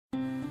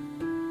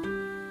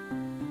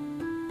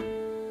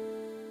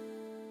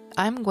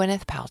I'm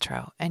Gwyneth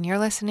Paltrow, and you're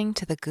listening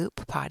to the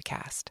Goop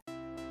Podcast.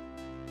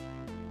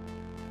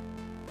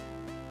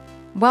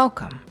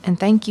 Welcome, and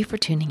thank you for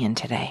tuning in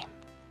today.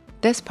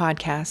 This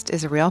podcast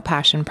is a real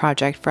passion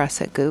project for us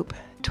at Goop.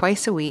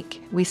 Twice a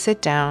week, we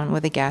sit down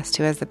with a guest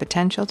who has the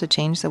potential to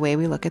change the way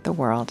we look at the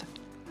world.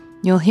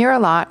 You'll hear a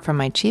lot from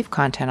my Chief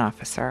Content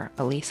Officer,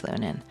 Elise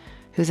Lunan,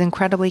 who's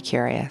incredibly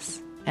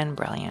curious and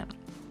brilliant.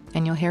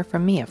 And you'll hear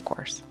from me, of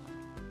course.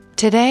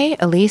 Today,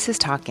 Elise is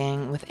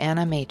talking with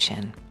Anna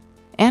Machin.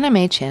 Anna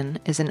Machin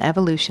is an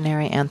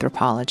evolutionary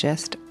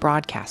anthropologist,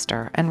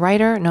 broadcaster, and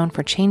writer known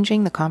for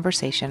changing the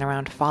conversation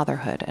around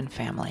fatherhood and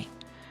family.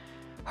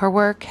 Her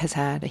work has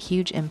had a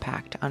huge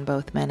impact on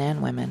both men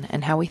and women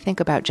and how we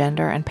think about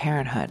gender and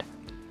parenthood.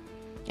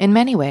 In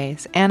many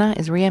ways, Anna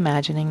is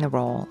reimagining the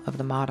role of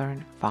the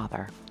modern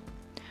father.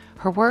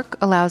 Her work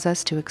allows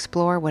us to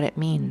explore what it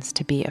means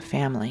to be a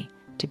family,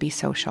 to be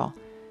social,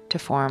 to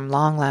form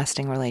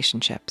long-lasting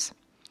relationships.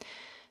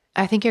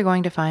 I think you're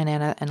going to find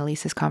Anna and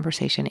Elise's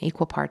conversation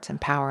equal parts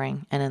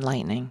empowering and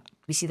enlightening.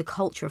 We see the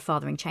culture of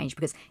fathering change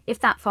because if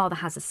that father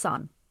has a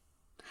son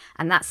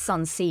and that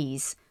son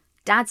sees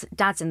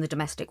dad's in the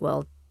domestic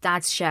world,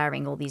 dad's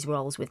sharing all these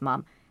roles with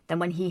mum, then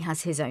when he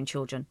has his own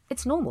children,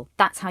 it's normal.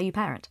 That's how you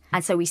parent.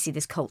 And so we see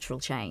this cultural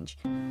change.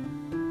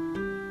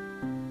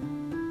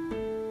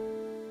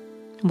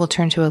 We'll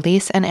turn to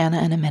Elise and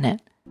Anna in a minute.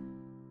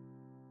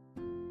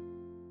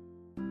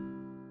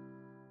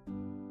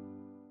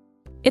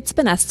 It's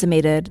been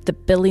estimated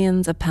that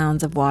billions of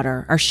pounds of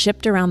water are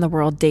shipped around the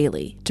world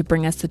daily to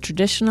bring us the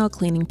traditional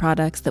cleaning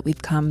products that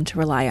we've come to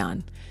rely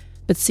on.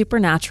 But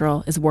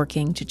Supernatural is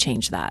working to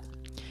change that.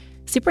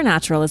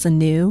 Supernatural is a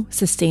new,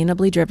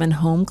 sustainably driven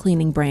home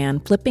cleaning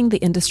brand flipping the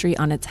industry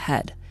on its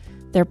head.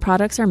 Their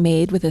products are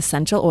made with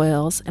essential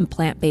oils and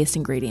plant-based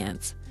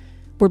ingredients.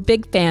 We're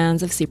big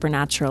fans of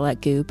Supernatural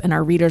at Goop, and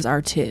our readers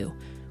are too.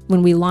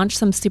 When we launched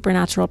some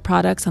Supernatural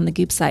products on the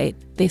Goop site,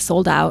 they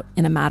sold out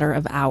in a matter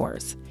of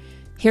hours.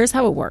 Here's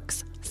how it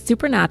works.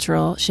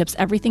 Supernatural ships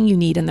everything you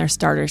need in their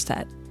starter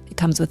set. It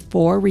comes with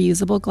 4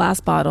 reusable glass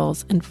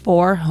bottles and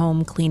 4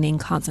 home cleaning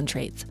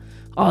concentrates.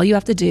 All you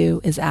have to do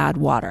is add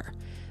water.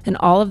 And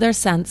all of their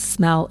scents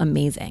smell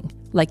amazing,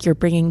 like you're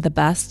bringing the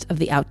best of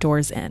the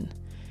outdoors in.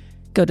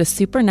 Go to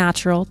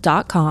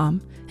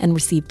supernatural.com and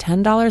receive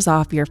 $10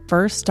 off your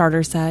first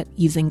starter set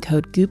using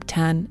code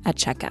GOOP10 at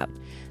checkout.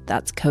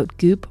 That's code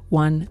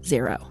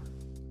GOOP10.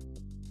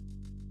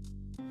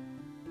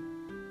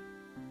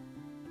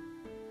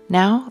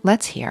 Now,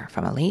 let's hear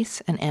from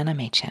Elise and Anna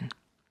Machin.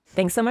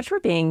 Thanks so much for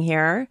being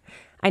here.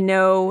 I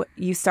know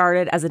you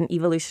started as an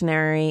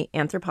evolutionary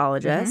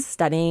anthropologist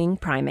studying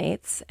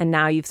primates, and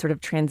now you've sort of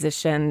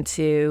transitioned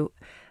to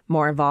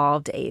more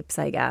evolved apes,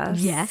 I guess.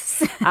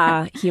 Yes.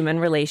 Human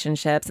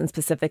relationships, and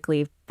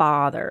specifically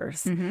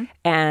fathers.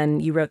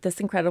 And you wrote this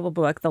incredible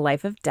book, The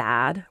Life of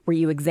Dad, where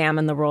you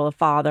examine the role of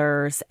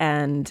fathers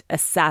and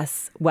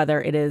assess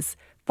whether it is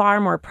far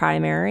more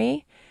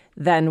primary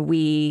than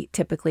we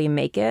typically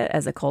make it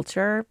as a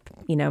culture.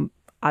 You know,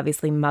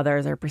 obviously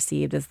mothers are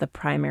perceived as the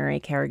primary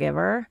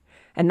caregiver,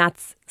 and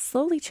that's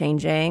slowly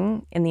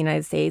changing in the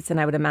United States. And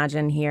I would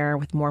imagine here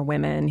with more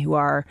women who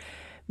are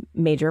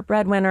major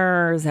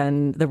breadwinners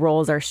and the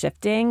roles are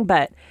shifting.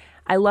 But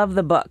I love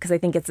the book because I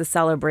think it's a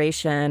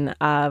celebration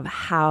of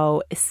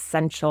how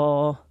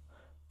essential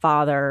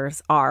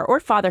fathers are, or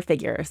father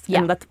figures.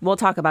 Yeah. And we'll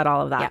talk about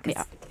all of that.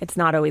 Yeah. It's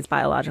not always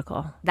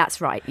biological. That's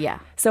right, yeah.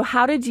 So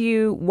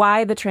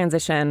why the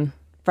transition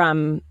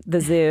from the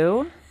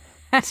zoo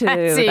to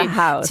the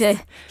house? To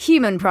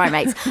human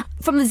primates.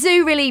 From the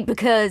zoo, really,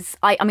 because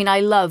I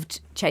loved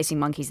chasing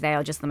monkeys. They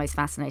are just the most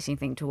fascinating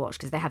thing to watch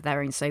because they have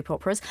their own soap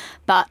operas.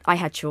 But I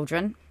had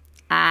children.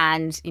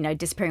 And, you know,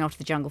 disappearing off to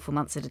the jungle for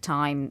months at a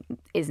time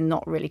is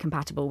not really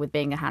compatible with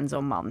being a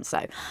hands-on mum.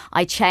 So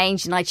I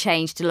changed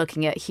to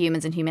looking at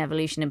humans and human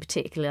evolution, in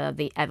particular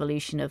the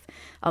evolution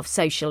of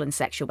social and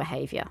sexual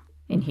behaviour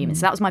in humans.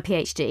 So that was my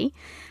PhD.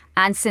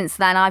 And since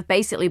then, I've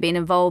basically been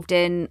involved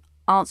in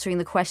answering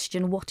the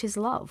question, what is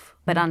love?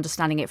 But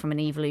understanding it from an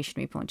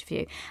evolutionary point of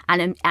view.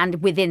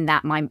 And within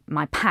that,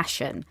 my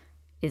passion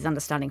is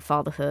understanding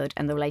fatherhood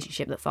and the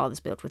relationship that fathers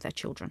build with their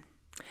children.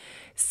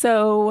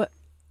 So...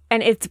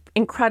 And it's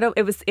incredible.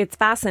 It's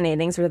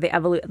fascinating, sort of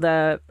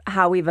the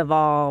how we've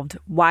evolved,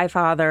 why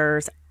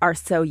fathers are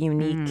so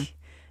unique,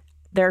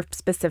 their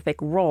specific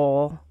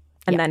role,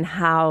 and then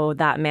how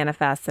that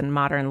manifests in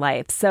modern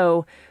life.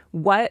 So,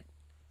 what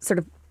sort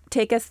of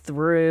take us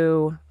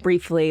through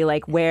briefly,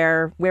 like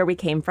where we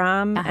came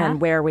from and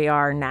where we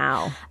are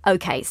now?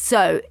 Okay,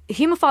 so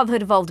human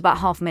fatherhood evolved about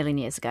 500,000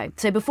 years ago.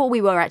 So before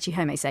we were actually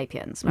Homo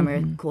sapiens, when we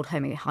were called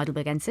Homo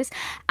heidelbergensis,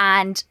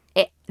 and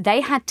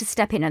they had to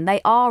step in, and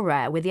they are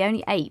rare. We're the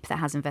only ape that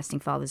has investing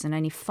fathers, and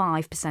only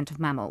 5% of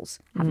mammals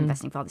have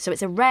investing fathers. So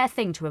it's a rare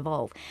thing to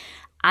evolve.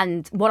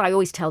 And what I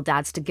always tell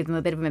dads to give them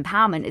a bit of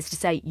empowerment is to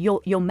say,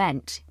 you're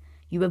meant.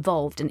 You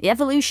evolved, and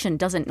evolution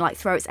doesn't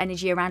throw its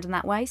energy around in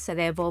that way, so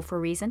they evolved for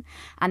a reason.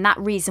 And that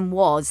reason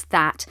was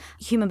that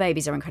human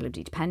babies are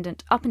incredibly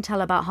dependent. Up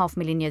until about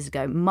 500,000 years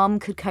ago, mum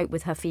could cope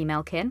with her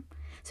female kin.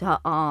 So her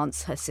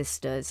aunts, her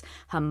sisters,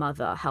 her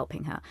mother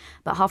helping her.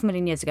 But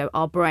 500,000 years ago,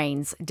 our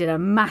brains did a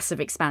massive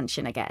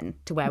expansion again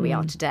to where we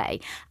are today.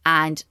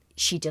 And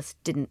she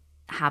just didn't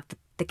have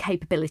the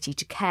capability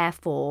to care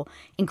for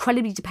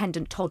incredibly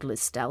dependent toddlers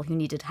still who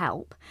needed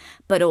help,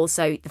 but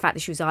also the fact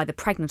that she was either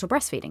pregnant or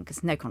breastfeeding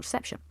because no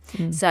contraception.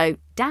 So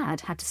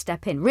Dad had to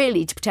step in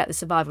really to protect the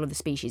survival of the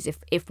species.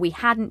 If we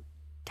hadn't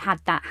had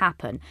that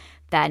happen,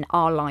 then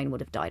our line would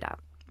have died out.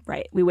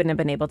 Right. We wouldn't have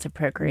been able to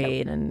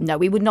procreate. No,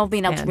 we would not have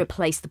been able to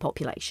replace the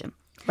population.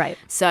 Right.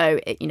 So,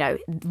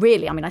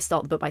 really, I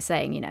start the book by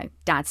saying,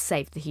 Dad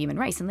saved the human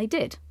race, and they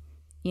did.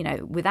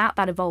 Without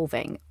that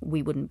evolving,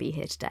 we wouldn't be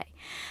here today.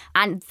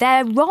 And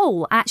their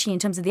role, actually, in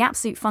terms of the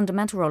absolute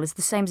fundamental role, is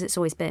the same as it's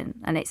always been.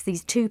 And it's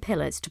these two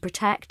pillars, to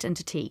protect and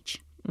to teach.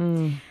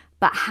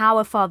 But how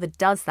a father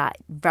does that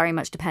very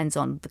much depends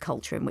on the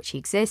culture in which he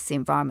exists, the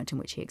environment in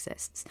which he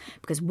exists.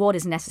 Because what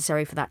is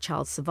necessary for that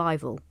child's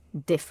survival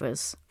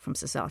differs from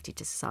society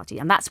to society.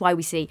 And that's why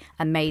we see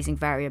amazing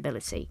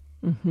variability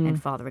in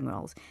fathering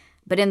roles.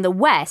 But in the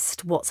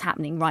West, what's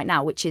happening right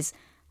now, which is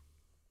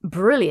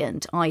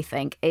brilliant, I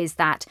think, is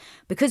that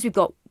because we've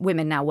got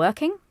women now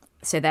working,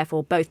 so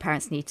therefore both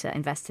parents need to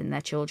invest in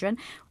their children.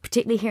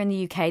 Particularly here in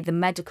the UK, the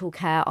medical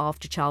care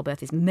after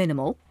childbirth is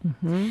minimal.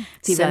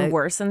 It's even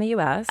worse in the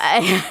US.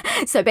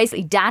 So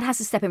basically, Dad has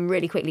to step in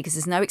really quickly because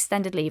there's no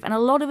extended leave. And a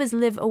lot of us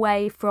live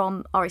away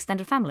from our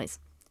extended families.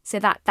 So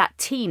that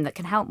team that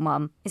can help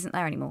Mum isn't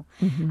there anymore.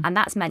 And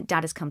that's meant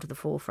Dad has come to the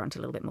forefront a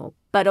little bit more.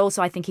 But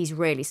also I think he's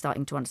really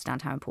starting to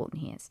understand how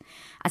important he is.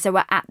 And so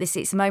we're at this,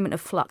 it's a moment of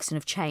flux and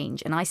of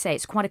change. And I say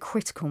it's quite a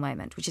critical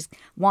moment, which is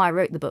why I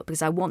wrote the book,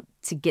 because I want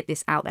to get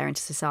this out there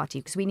into society,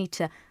 because we need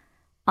to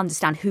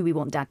understand who we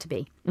want Dad to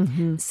be.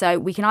 So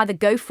we can either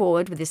go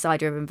forward with this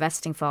idea of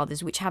investing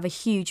fathers, which have a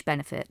huge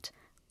benefit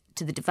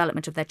to the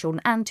development of their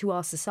children and to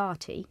our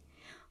society,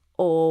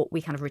 or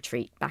we kind of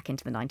retreat back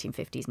into the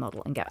 1950s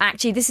model and go,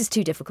 actually, this is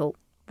too difficult.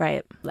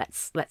 Right.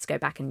 Let's go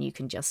back and you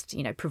can just,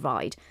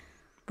 provide.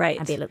 Right.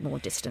 And be a little more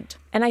distant.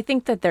 And I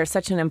think that there's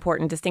such an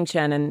important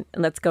distinction, and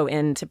let's go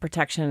into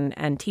protection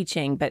and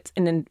teaching, but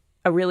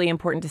a really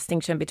important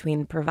distinction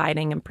between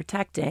providing and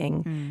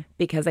protecting,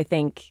 because I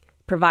think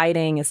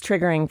providing is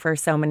triggering for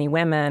so many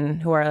women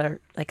who are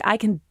like, I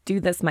can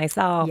do this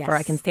myself, or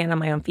I can stand on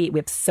my own feet. We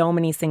have so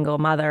many single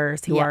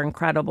mothers who are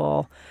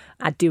incredible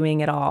at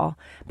doing it all.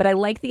 But I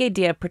like the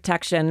idea of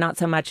protection, not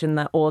so much in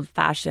the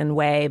old-fashioned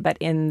way, but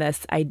in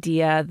this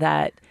idea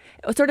that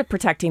sort of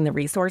protecting the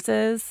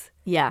resources,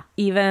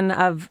 even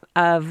of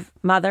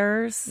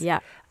mothers,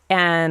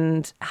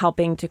 and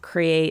helping to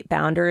create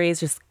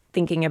boundaries. Just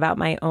thinking about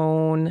my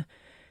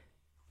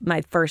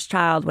first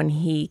child when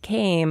he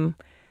came.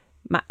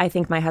 I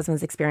think my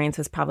husband's experience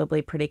was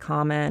probably pretty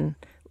common.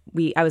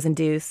 I was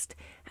induced.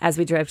 As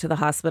we drove to the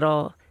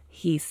hospital,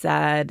 he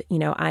said,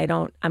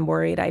 I'm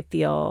worried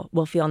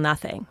we'll feel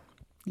nothing.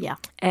 Yeah.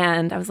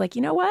 And I was like,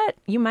 you know what?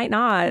 You might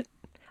not.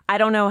 I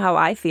don't know how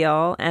I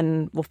feel,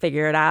 and we'll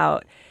figure it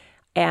out.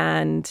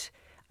 And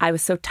I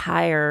was so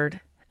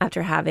tired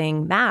after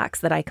having Max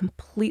that I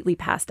completely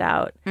passed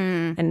out.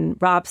 And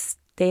Rob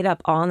stayed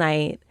up all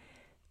night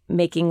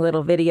making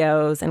little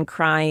videos and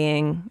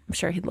crying. I'm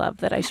sure he'd love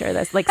that I share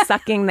this, like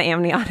sucking the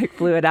amniotic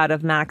fluid out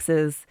of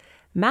Max's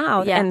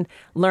mouth and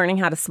learning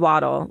how to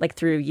swaddle, like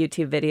through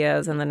YouTube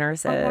videos and the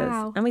nurses. Oh,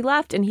 wow. And we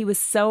left, and he was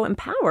so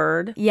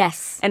empowered.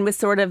 Yes. And was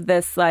sort of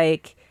this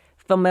like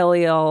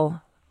familial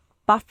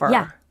buffer.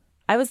 Yeah.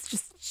 I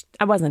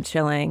wasn't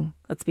chilling,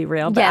 let's be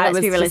real. But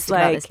let's be realistic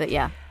about this,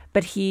 but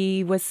But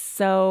he was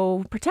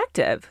so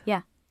protective.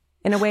 Yeah.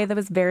 In a way that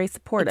was very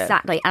supportive.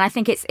 Exactly. And I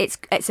think it's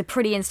a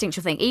pretty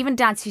instinctual thing. Even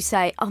dads who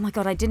say, oh my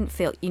God, I didn't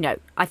feel,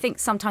 I think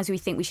sometimes we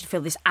think we should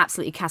feel this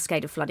absolutely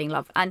cascade of flooding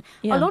love. And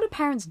a lot of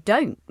parents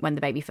don't when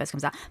the baby first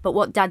comes out. But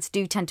what dads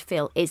do tend to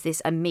feel is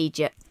this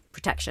immediate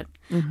protection.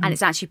 And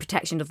it's actually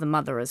protection of the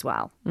mother as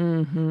well.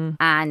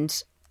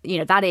 And,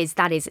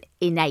 that is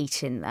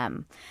innate in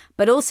them.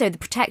 But also the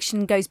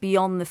protection goes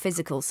beyond the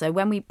physical. So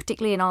when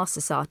particularly in our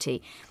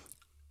society,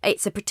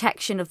 it's a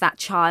protection of that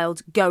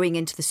child going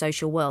into the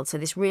social world. So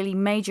this really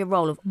major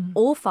role of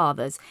all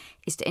fathers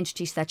is to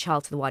introduce their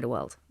child to the wider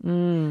world.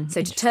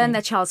 So to turn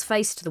their child's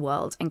face to the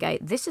world and go,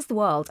 this is the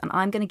world, and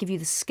I'm going to give you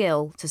the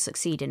skill to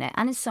succeed in it.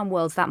 And in some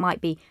worlds, that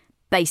might be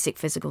basic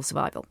physical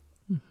survival.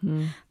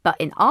 But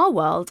in our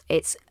world,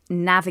 it's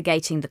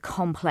navigating the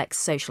complex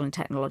social and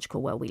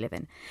technological world we live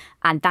in.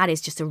 And that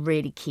is just a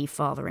really key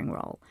fathering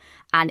role.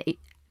 And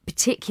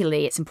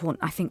particularly, it's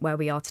important, I think, where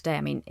we are today.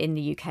 I mean, in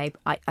the UK,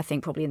 I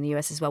think probably in the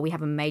US as well, we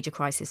have a major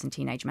crisis in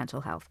teenage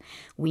mental health.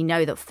 We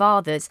know that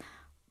fathers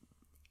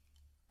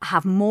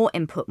have more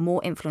input,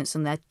 more influence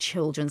on their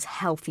children's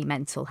healthy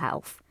mental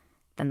health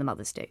than the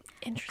mothers do.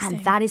 Interesting.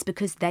 And that is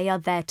because they are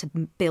there to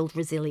build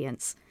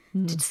resilience,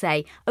 to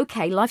say,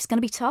 okay, life's going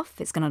to be tough.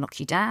 It's going to knock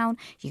you down.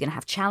 You're going to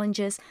have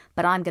challenges,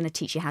 but I'm going to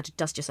teach you how to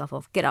dust yourself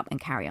off, get up and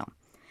carry on.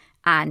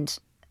 And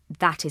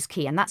that is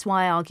key. And that's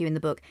why I argue in the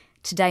book,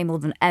 today more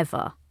than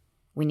ever,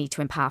 we need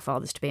to empower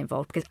fathers to be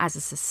involved, because as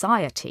a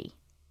society,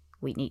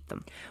 we need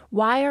them.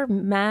 Why are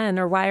men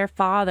or why are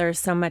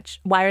fathers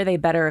why are they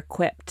better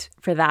equipped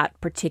for that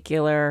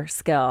particular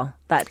skill,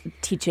 that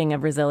teaching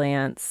of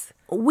resilience?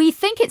 We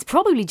think it's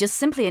probably just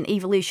simply an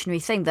evolutionary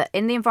thing that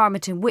in the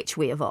environment in which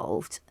we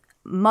evolved,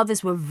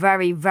 mothers were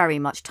very, very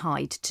much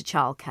tied to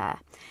childcare.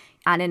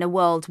 And in a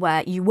world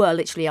where you were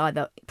literally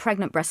either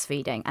pregnant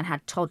breastfeeding and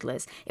had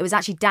toddlers, it was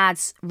actually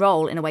dad's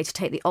role in a way to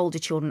take the older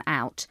children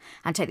out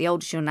and take the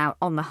older children out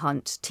on the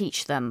hunt,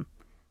 teach them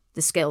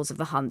the skills of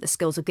the hunt, the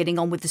skills of getting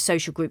on with the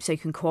social group so you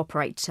can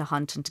cooperate to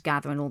hunt and to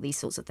gather and all these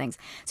sorts of things.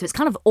 So it's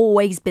kind of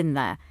always been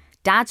there.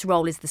 Dad's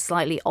role is the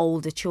slightly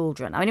older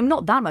children. I mean,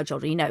 not that much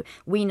older.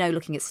 We know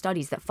looking at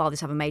studies that fathers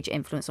have a major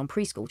influence on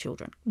preschool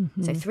children,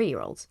 so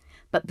 3-year-olds.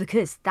 But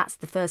because that's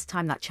the first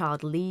time that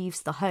child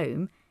leaves the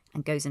home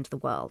and goes into the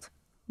world.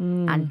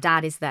 And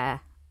dad is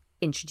there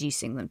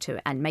introducing them to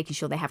it and making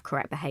sure they have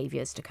correct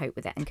behaviours to cope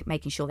with it and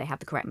making sure they have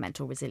the correct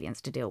mental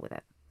resilience to deal with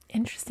it.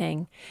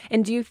 Interesting.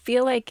 And do you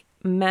feel like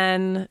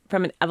men,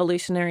 from an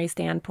evolutionary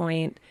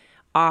standpoint,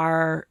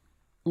 are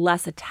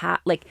less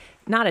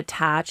not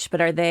attached,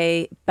 but are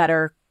they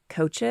better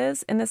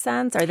coaches in a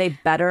sense? Are they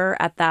better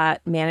at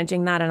that,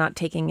 managing that and not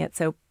taking it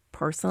so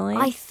personally?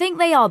 I think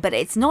they are, but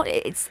it's not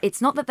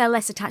that they're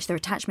less attached. Their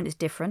attachment is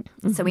different.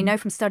 So we know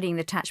from studying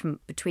the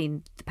attachment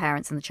between the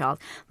parents and the child,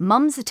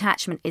 mum's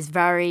attachment is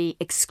very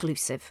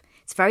exclusive.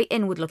 It's very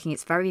inward looking.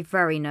 It's very,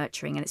 very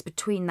nurturing. And it's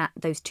between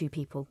those two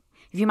people.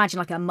 If you imagine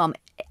like a mum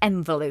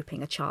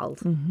enveloping a child.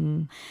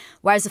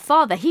 Whereas a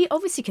father, he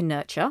obviously can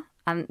nurture.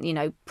 And,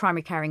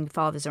 primary caring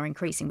fathers are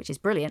increasing, which is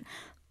brilliant.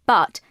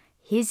 But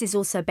his is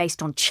also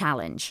based on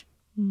challenge.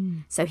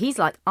 So he's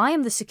like, I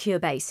am the secure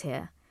base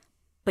here,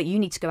 but you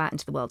need to go out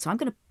into the world. So I'm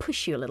going to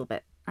push you a little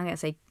bit. I'm going to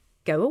say,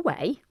 go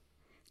away,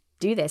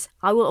 do this.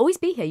 I will always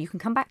be here. You can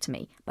come back to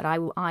me, but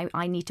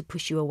I need to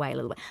push you away a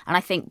little bit. And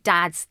I think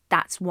that's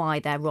why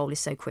their role is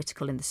so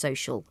critical in the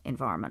social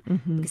environment,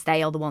 because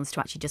they are the ones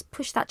to actually just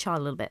push that child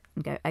a little bit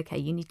and go, okay,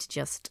 you need to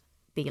just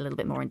be a little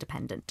bit more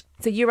independent.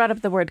 So you brought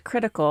up the word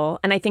critical,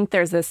 and I think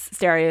there's this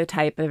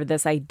stereotype or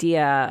this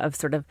idea of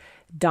sort of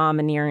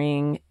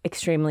domineering,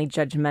 extremely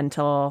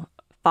judgmental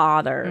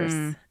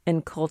fathers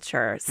in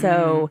culture.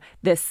 So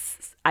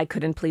this, I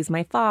couldn't please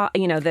my father,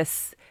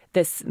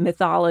 this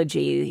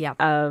mythology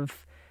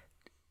of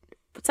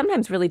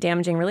sometimes really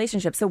damaging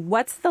relationships. So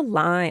what's the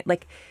line?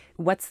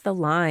 What's the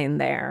line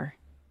there?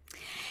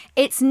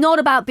 It's not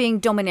about being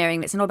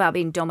domineering. It's not about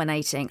being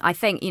dominating. I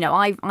think,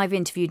 I've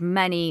interviewed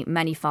many,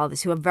 many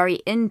fathers who are very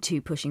into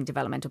pushing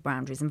developmental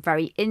boundaries and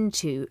very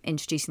into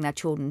introducing their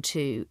children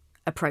to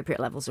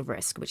appropriate levels of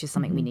risk, which is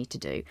something we need to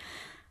do.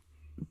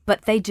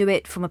 But they do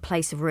it from a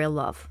place of real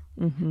love.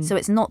 So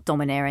it's not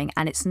domineering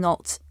and it's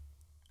not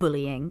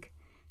bullying,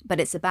 but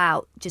it's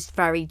about just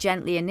very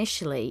gently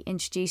initially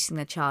introducing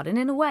the child and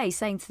in a way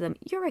saying to them,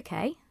 you're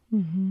okay.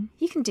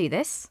 You can do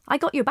this. I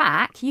got your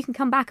back. You can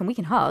come back and we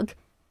can hug.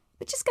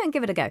 But just go and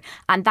give it a go.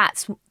 And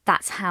that's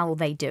how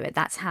they do it.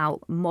 That's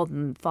how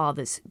modern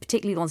fathers,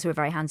 particularly the ones who are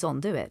very hands-on,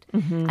 do it.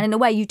 And in a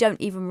way, you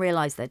don't even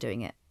realise they're doing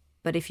it.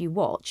 But if you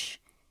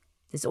watch,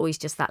 there's always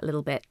just that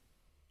little bit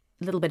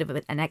of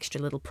an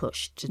extra little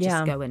push to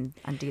just go and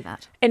do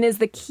that. And is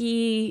the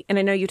key, and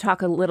I know you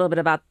talk a little bit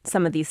about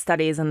some of these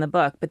studies in the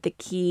book, but the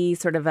key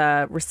sort of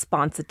a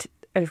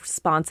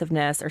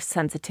responsiveness or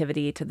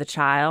sensitivity to the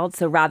child.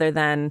 So rather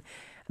than...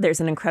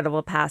 There's an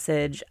incredible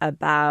passage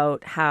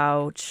about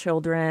how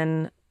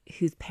children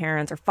whose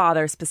parents or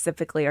fathers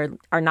specifically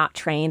are not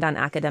trained on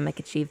academic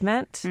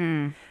achievement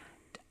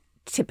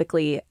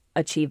typically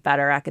achieve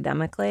better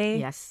academically.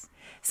 Yes.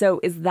 So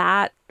is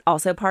that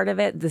also part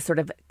of it, the sort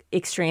of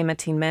extreme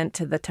attunement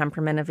to the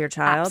temperament of your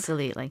child?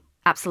 Absolutely.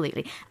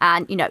 Absolutely.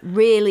 And,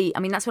 really,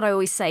 I mean, that's what I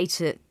always say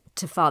to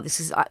fathers,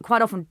 because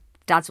quite often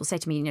dads will say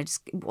to me,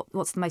 just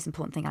what's the most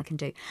important thing I can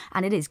do?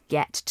 And it is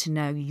get to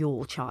know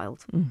your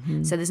child.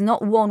 So there's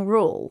not one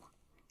rule.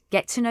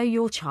 Get to know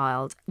your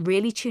child,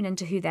 really tune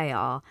into who they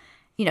are,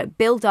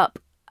 build up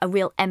a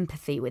real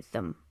empathy with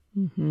them.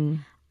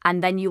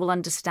 And then you will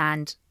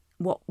understand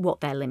what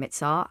their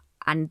limits are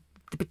and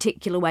the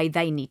particular way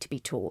they need to be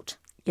taught.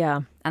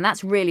 Yeah. And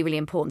that's really, really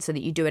important so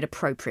that you do it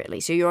appropriately.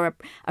 So you're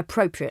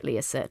appropriately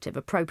assertive,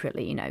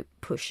 appropriately,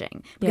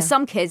 pushing. Because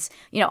some kids,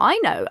 I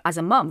know as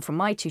a mum from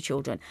my 2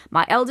 children,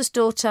 my eldest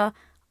daughter,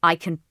 I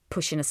can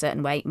push in a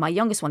certain way. My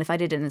youngest one, if I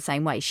did it in the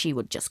same way, she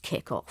would just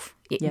kick off.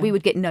 We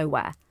would get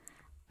nowhere.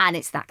 And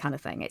it's that kind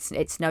of thing.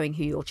 It's knowing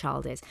who your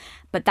child is.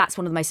 But that's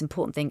one of the most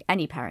important things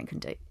any parent can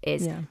do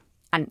is,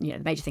 and the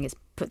major thing is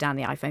put down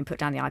the iPhone, put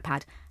down the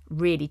iPad,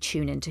 really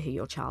tune into who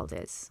your child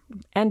is.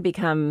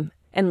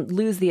 And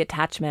lose the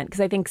attachment.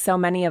 Because I think so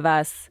many of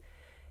us,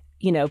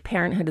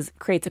 parenthood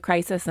creates a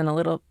crisis and a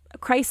little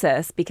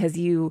crisis because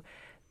you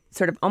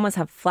sort of almost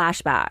have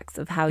flashbacks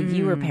of how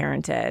you were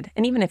parented.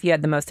 And even if you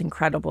had the most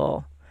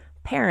incredible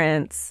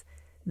parents,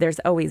 there's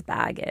always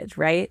baggage,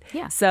 right?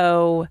 Yeah.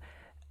 So,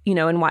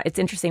 and it's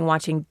interesting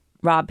watching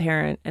Rob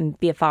parent and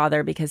be a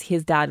father because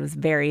his dad was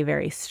very,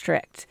 very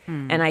strict.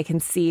 And I can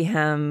see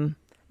him,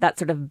 that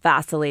sort of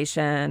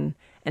vacillation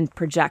and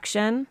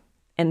projection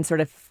and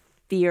sort of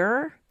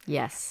fear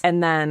Yes.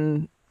 and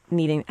then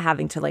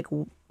having to like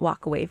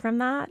walk away from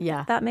that.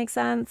 Yeah. If that makes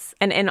sense.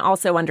 And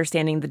also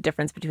understanding the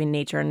difference between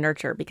nature and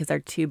nurture, because our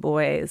two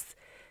boys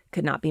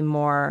could not be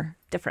more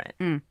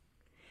different,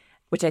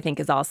 which I think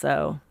is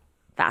also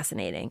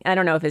fascinating. I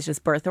don't know if it's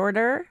just birth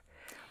order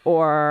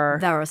or...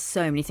 There are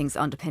so many things that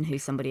underpin who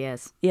somebody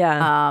is.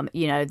 Yeah.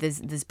 You know,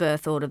 there's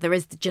birth order. There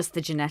is just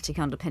the genetic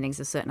underpinnings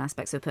of certain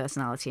aspects of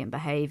personality and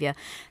behaviour.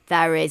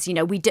 There is, you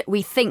know,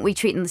 we think we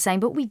treat them the same,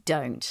 but we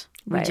don't.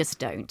 We Right. just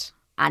don't.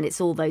 And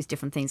it's all those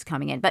different things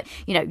coming in. But,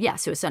 you know,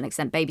 yes, to a certain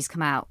extent, babies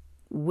come out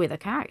with a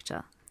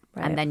character.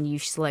 Right. And then you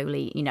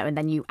slowly, you know, and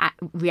then you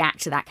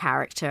react to that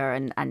character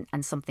and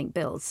something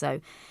builds.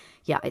 So,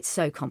 yeah, it's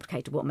so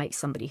complicated what makes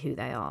somebody who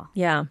they are.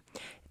 Yeah.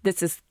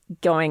 This is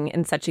going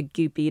in such a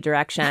goopy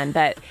direction,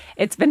 but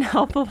it's been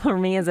helpful for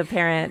me as a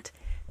parent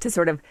to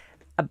sort of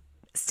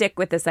stick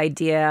with this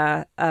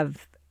idea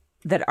of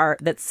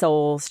that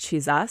souls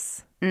choose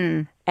us,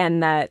 and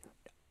that,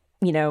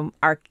 you know,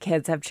 our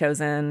kids have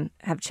chosen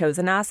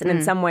us, and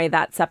in some way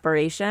that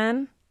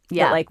separation,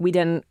 that like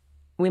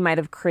we might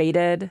have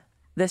created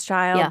this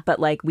child, but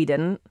like we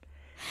didn't,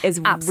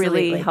 is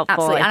really helpful.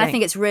 Absolutely. And I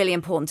think it's really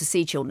important to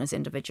see children as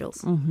individuals.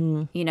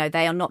 Mm-hmm. You know,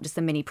 they are not just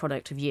a mini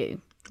product of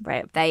you.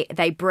 Right.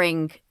 They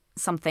bring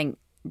something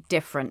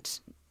different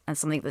and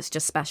something that's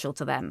just special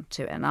to them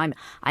too. And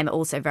I'm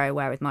also very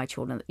aware with my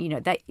children that, you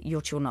know,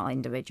 your children are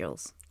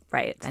individuals.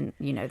 Right. And,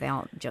 you know, they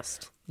aren't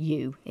just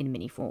you in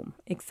mini form.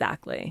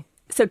 Exactly.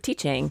 So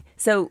teaching.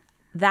 So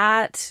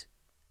that's,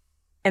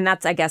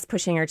 I guess,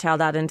 pushing your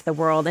child out into the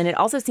world. And it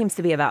also seems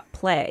to be about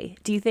play.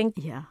 Do you think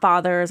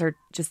fathers are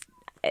just,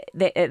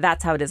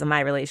 that's how it is in my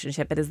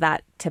relationship, but is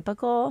that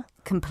typical?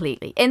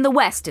 Completely. In the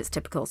West, it's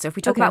typical. So if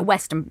we talk about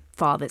Western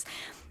fathers,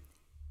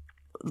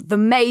 the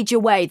major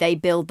way they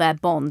build their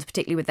bond,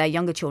 particularly with their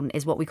younger children,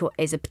 is what we call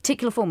is a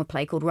particular form of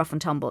play called rough and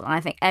tumble. And I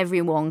think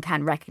everyone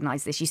can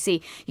recognise this. You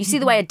see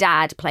the way a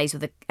dad plays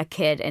with a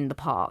kid in the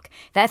park.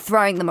 They're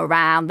throwing them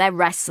around, they're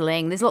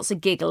wrestling, there's lots of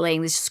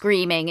giggling, there's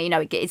screaming, you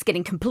know, it's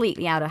getting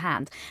completely out of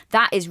hand.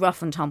 That is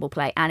rough and tumble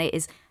play, and it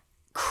is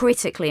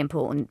critically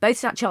important, both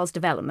to that child's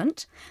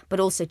development, but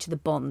also to the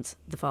bond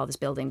the father's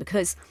building,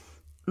 because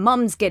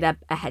mums get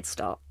a head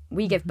start.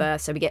 We give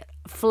birth, so we get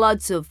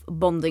floods of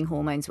bonding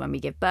hormones when we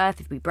give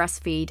birth. If we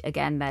breastfeed,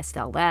 again, they're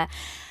still there.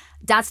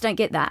 Dads don't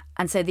get that.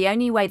 And so the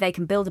only way they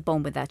can build a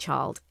bond with their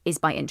child is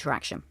by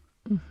interaction.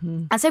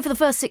 Mm-hmm. And so for the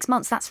first 6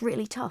 months, that's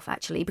really tough,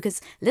 actually,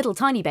 because little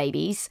tiny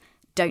babies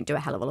don't do a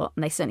hell of a lot,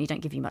 and they certainly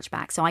don't give you much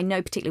back. So I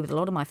know, particularly with a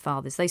lot of my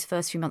fathers, those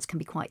first few months can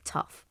be quite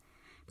tough,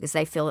 because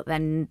they feel that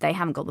then they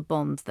haven't got the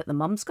bond that the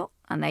mum's got,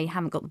 and they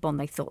haven't got the bond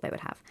they thought they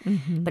would have.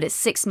 Mm-hmm. But at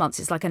 6 months,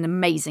 it's like an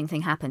amazing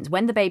thing happens.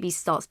 When the baby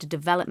starts to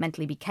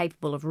developmentally be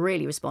capable of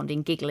really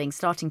responding, giggling,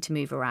 starting to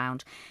move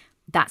around,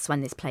 that's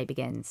when this play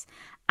begins.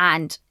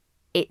 And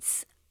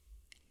it's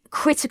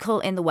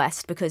critical in the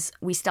West because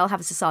we still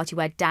have a society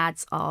where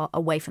dads are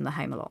away from the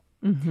home a lot.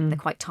 Mm-hmm. They're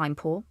quite time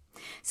poor.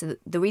 So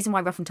the reason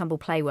why rough and tumble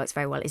play works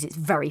very well is it's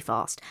very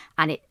fast,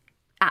 and it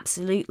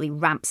absolutely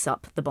ramps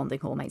up the bonding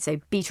hormones.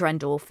 So beta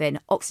endorphin,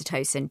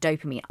 oxytocin,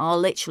 dopamine are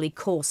literally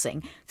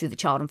coursing through the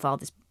child and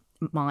father's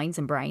minds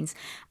and brains.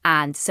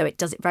 And so it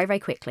does it very, very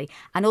quickly.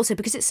 And also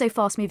because it's so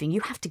fast moving,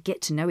 you have to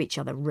get to know each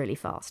other really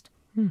fast.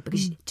 Mm-hmm.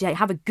 Because to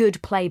have a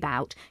good play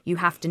bout, you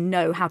have to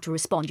know how to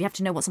respond. You have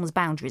to know what someone's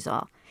boundaries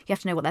are. You have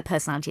to know what their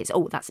personality is.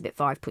 Oh, that's a bit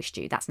far, I've pushed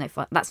you. That's no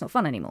fun. That's not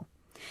fun anymore.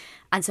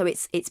 And so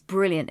it's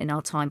brilliant in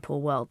our time poor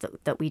world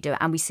that we do it.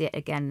 And we see it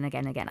again and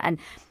again and again. And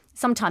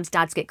sometimes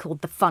dads get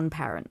called the fun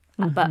parent,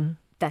 but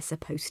they're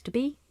supposed to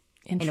be,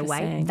 in a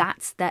way.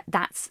 That's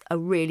a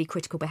really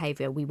critical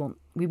behaviour we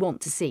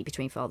want to see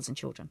between fathers and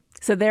children.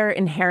 So they're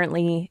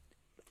inherently,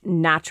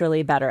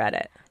 naturally better at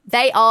it.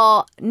 They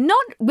are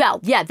not, well,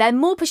 yeah, they're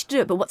more pushed to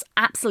do it, but what's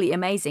absolutely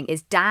amazing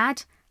is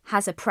dad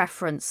has a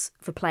preference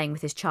for playing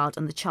with his child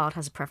and the child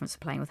has a preference for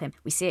playing with him.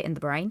 We see it in the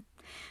brain.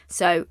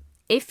 So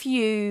if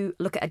you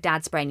look at a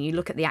dad's brain, you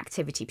look at the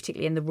activity,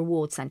 particularly in the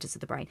reward centres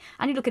of the brain,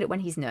 and you look at it when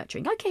he's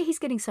nurturing, okay, he's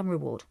getting some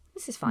reward.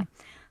 This is fine.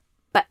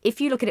 But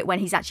if you look at it when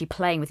he's actually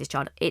playing with his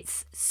child,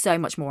 it's so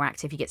much more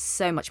active. He gets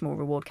so much more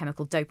reward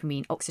chemical,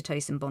 dopamine,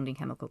 oxytocin bonding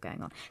chemical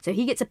going on. So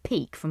he gets a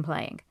peak from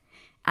playing.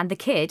 And the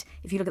kid,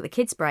 if you look at the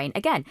kid's brain,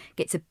 again,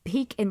 gets a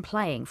peak in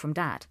playing from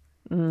dad.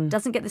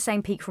 Doesn't get the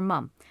same peak from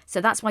mum.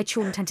 So that's why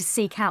children tend to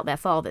seek out their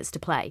fathers to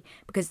play,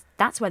 because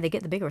that's where they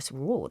get the biggest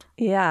reward.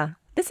 Yeah.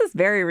 This is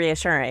very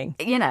reassuring.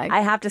 You know, I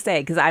have to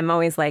say, because I'm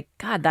always like,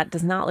 God, that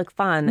does not look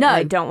fun. No. And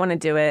I don't want to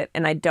do it.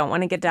 And I don't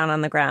want to get down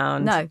on the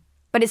ground. No.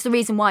 But it's the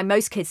reason why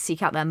most kids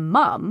seek out their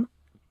mum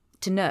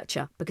to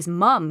nurture, because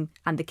mum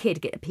and the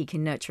kid get a peak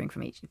in nurturing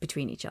from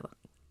between each other.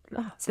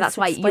 Oh, so that's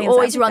why you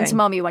always run to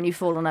mummy when you've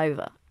fallen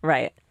over.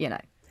 Right. You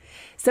know.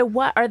 So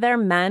are there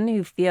men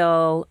who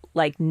feel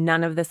like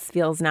none of this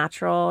feels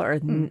natural or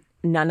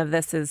none of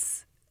this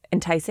is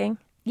enticing?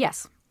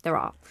 Yes, there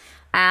are.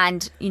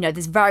 And, you know,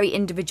 there's very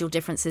individual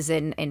differences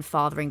in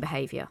fathering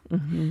behaviour.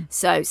 Mm-hmm.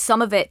 So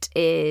some of it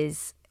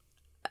is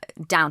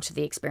down to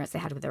the experience they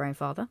had with their own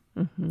father.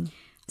 Mm-hmm.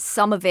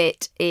 Some of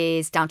it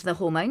is down to the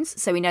hormones.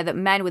 So we know that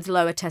men with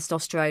lower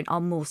testosterone are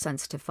more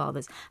sensitive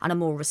fathers and are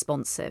more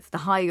responsive. The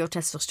higher your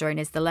testosterone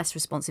is, the less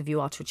responsive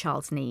you are to a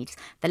child's needs,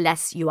 the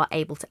less you are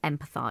able to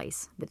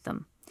empathise with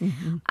them.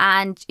 Mm-hmm.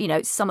 And,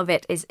 some of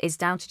it is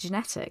down to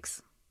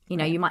genetics.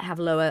 You might have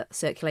lower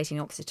circulating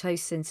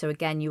oxytocin. So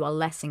again, you are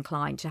less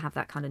inclined to have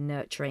that kind of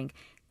nurturing,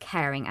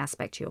 caring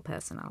aspect to your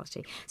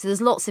personality. So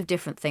there's lots of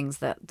different things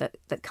that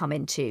come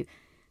into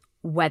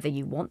whether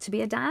you want to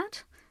be a dad,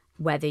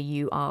 whether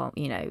you are,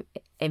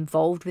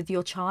 involved with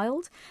your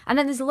child. And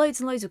then there's loads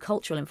and loads of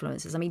cultural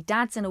influences. I mean,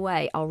 dads, in a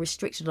way, are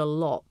restricted a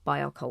lot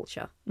by our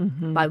culture,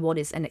 by what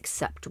is an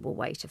acceptable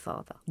way to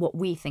father, what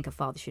we think a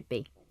father should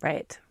be.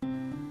 Right.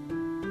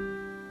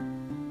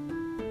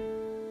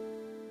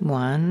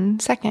 1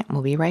 second.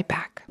 We'll be right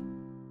back.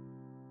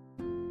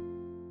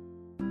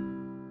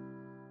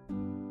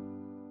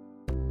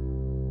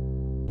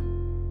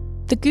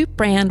 The Goop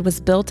brand was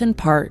built in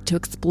part to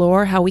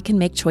explore how we can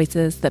make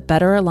choices that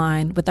better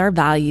align with our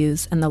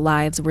values and the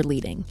lives we're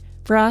leading.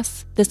 For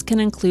us, this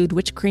can include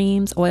which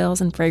creams,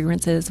 oils, and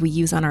fragrances we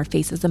use on our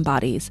faces and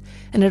bodies,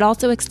 and it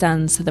also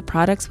extends to the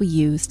products we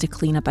use to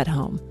clean up at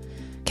home.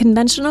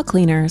 Conventional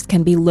cleaners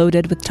can be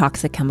loaded with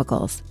toxic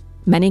chemicals.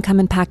 Many come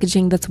in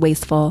packaging that's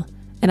wasteful,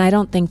 and I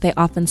don't think they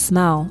often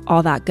smell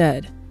all that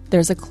good.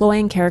 There's a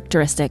cloying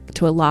characteristic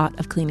to a lot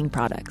of cleaning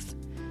products.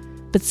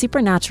 But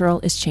Supernatural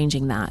is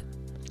changing that.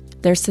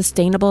 Their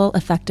sustainable,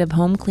 effective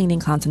home cleaning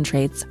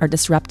concentrates are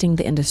disrupting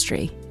the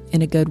industry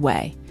in a good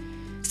way.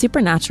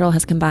 Supernatural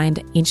has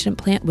combined ancient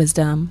plant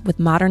wisdom with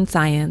modern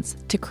science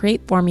to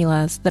create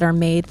formulas that are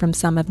made from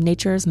some of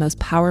nature's most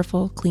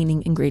powerful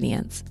cleaning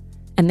ingredients.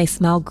 And they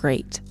smell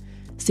great.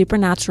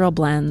 Supernatural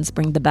blends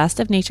bring the best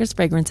of nature's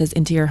fragrances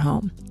into your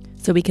home,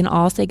 so we can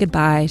all say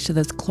goodbye to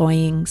those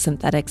cloying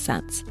synthetic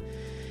scents.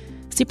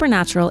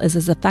 Supernatural is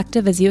as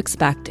effective as you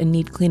expect and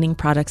need cleaning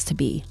products to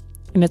be.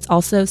 And it's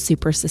also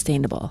super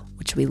sustainable,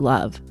 which we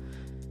love.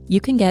 You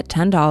can get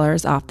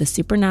 $10 off the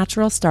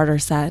Supernatural starter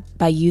set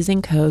by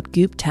using code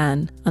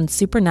GOOP10 on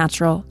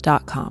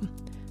supernatural.com.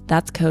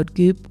 That's code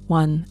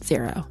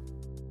GOOP10.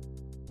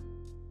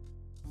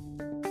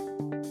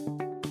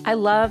 I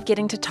love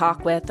getting to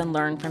talk with and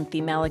learn from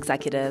female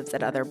executives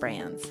at other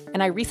brands.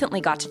 And I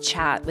recently got to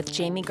chat with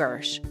Jamie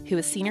Gersh, who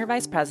is Senior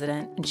Vice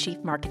President and Chief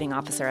Marketing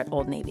Officer at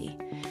Old Navy.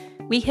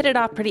 We hit it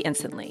off pretty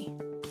instantly.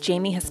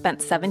 Jamie has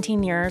spent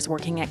 17 years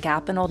working at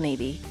Gap and Old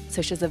Navy,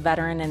 so she's a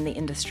veteran in the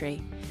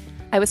industry.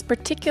 I was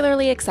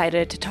particularly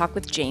excited to talk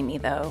with Jamie,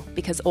 though,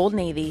 because Old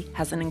Navy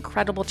has an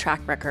incredible track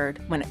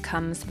record when it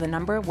comes to the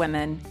number of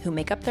women who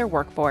make up their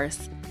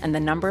workforce and the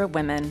number of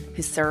women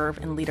who serve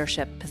in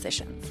leadership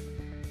positions.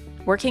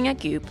 Working at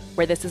Goop,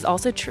 where this is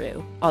also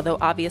true, although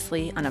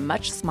obviously on a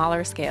much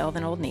smaller scale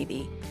than Old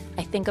Navy,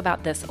 I think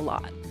about this a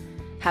lot.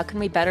 How can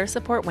we better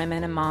support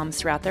women and moms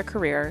throughout their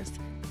careers?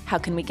 How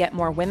can we get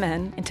more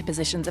women into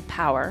positions of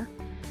power?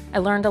 I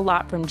learned a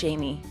lot from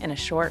Jamie in a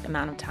short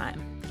amount of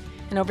time.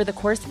 And over the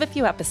course of a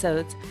few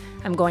episodes,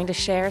 I'm going to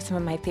share some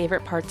of my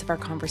favorite parts of our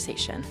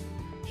conversation.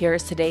 Here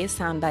is today's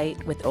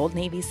soundbite with Old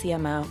Navy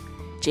CMO,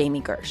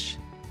 Jamie Gersh.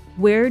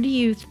 Where do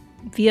you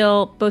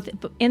feel, both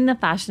in the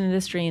fashion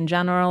industry in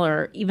general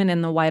or even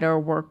in the wider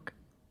work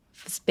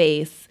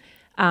space,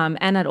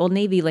 and at Old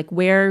Navy, like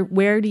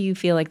where do you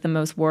feel like the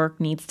most work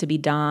needs to be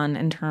done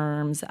in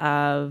terms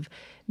of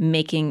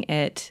making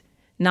it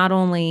not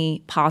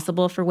only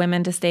possible for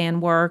women to stay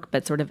and work,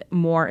 but sort of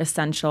more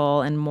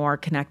essential and more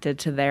connected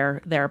to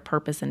their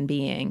purpose and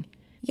being?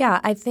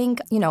 Yeah, I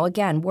think,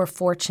 again, we're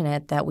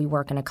fortunate that we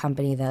work in a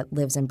company that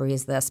lives and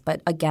breathes this.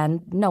 But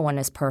again, no one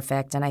is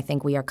perfect. And I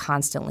think we are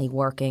constantly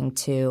working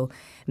to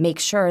make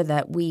sure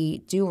that we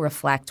do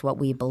reflect what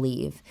we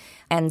believe.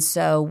 And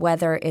so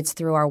whether it's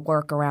through our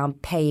work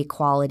around pay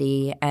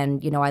equality,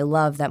 and, I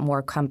love that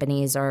more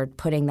companies are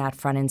putting that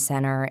front and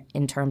center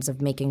in terms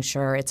of making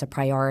sure it's a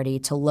priority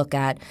to look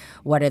at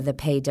what do the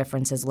pay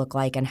differences look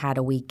like and how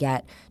do we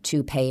get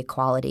to pay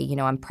equality.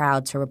 I'm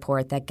proud to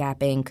report that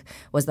Gap Inc.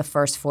 was the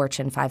first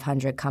Fortune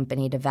 500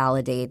 company to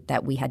validate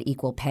that we had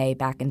equal pay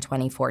back in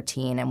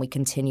 2014, and we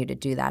continue to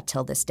do that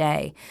till this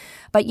day.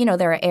 But,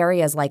 there are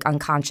areas like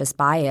unconscious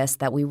bias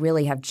that we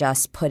really have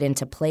just put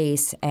into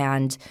place,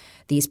 and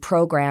these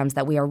programs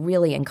that we are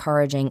really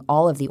encouraging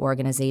all of the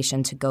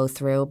organization to go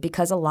through,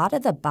 because a lot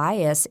of the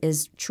bias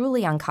is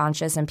truly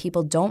unconscious and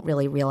people don't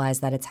really realize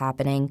that it's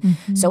happening.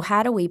 Mm-hmm. So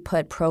how do we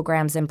put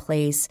programs in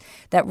place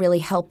that really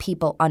help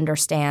people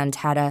understand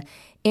how to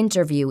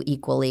interview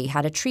equally,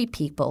 how to treat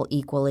people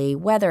equally,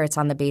 whether it's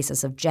on the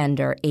basis of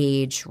gender,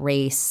 age,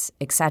 race,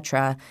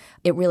 etc.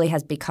 It really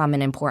has become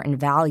an important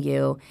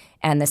value.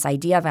 And this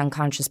idea of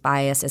unconscious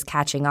bias is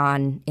catching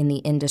on in the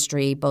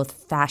industry, both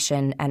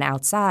fashion and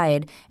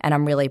outside. And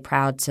I'm really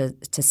proud to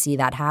see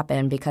that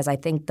happen, because I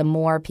think the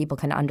more people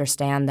can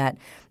understand that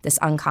this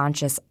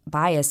unconscious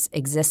bias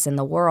exists in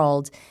the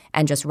world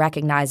and just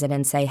recognize it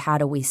and say, how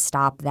do we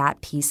stop that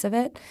piece of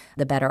it,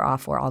 the better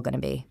off we're all going to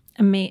be.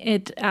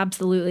 It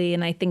absolutely,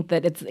 and I think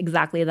that it's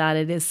exactly that.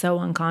 It is so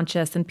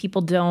unconscious, and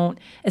people don't,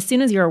 as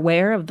soon as you're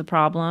aware of the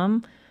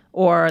problem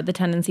or the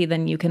tendency,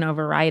 then you can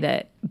override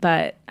it.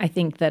 But I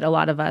think that a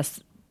lot of us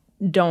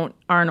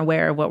aren't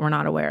aware of what we're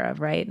not aware of,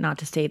 right? Not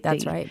to state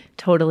That's the right.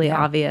 totally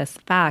obvious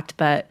fact,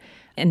 but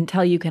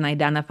until you can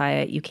identify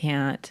it, you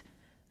can't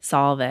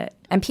solve it.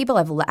 And people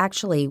have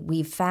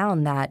we've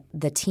found that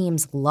the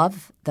teams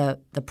love the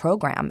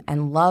program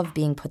and love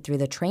being put through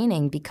the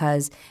training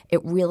because it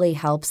really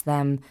helps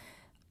them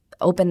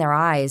open their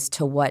eyes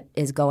to what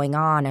is going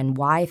on and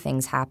why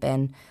things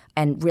happen,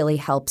 and really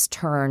helps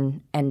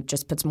turn and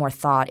just puts more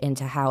thought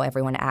into how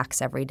everyone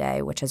acts every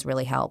day, which has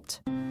really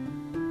helped.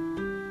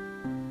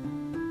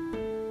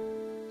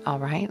 All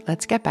right,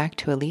 let's get back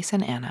to Elise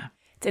and Anna.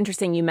 It's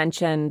interesting you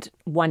mentioned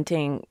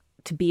wanting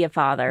to be a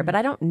father, but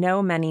I don't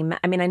know many.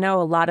 I mean, I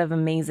know a lot of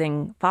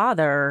amazing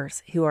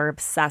fathers who are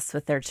obsessed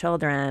with their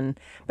children,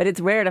 but it's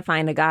rare to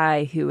find a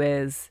guy who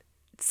is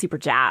super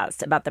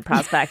jazzed about the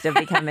prospect of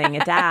becoming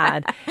a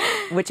dad,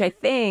 which I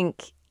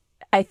think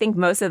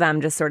most of them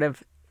just sort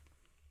of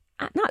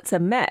not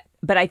submit,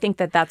 but I think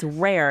that that's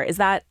rare. Is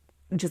that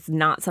just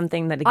not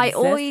something that exists?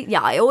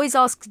 I always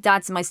ask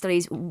dads in my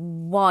studies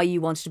why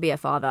you wanted to be a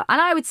father, and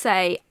I would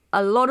say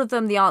a lot of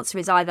them the answer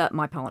is either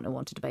my partner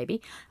wanted a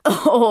baby,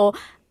 or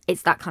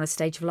it's that kind of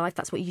stage of life.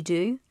 That's what you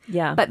do.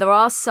 Yeah. But there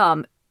are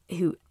some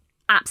who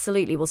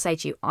absolutely will say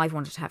to you, I've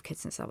wanted to have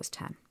kids since I was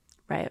 10.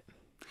 Right.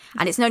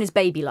 And it's known as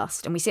baby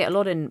lust, and we see it a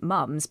lot in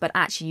mums, but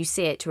actually you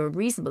see it to a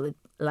reasonable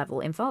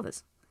level in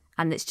fathers.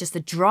 And it's just a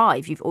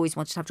drive. You've always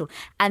wanted to have children.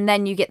 And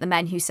then you get the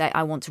men who say,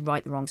 I want to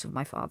right the wrongs of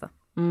my father.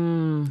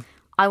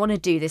 I want to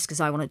do this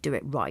because I want to do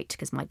it right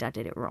because my dad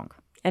did it wrong.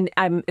 And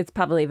it's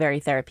probably very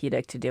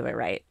therapeutic to do it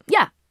right.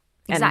 Yeah,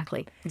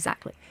 exactly.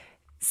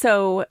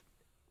 So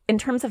in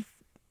terms of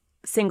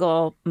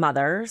single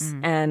mothers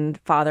and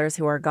fathers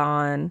who are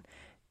gone,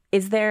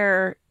 is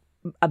there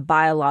a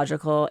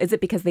biological, is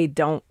it because they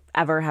don't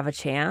ever have a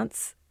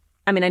chance?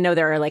 I mean, I know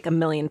there are like a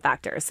million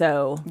factors,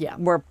 so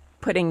we're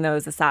putting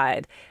those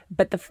aside.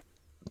 But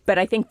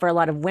I think for a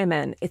lot of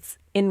women, it's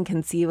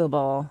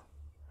inconceivable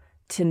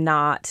to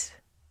not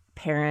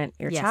parent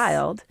your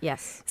child.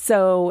 Yes.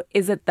 So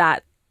is it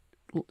that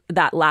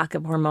lack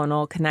of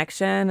hormonal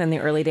connection in the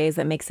early days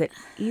that makes it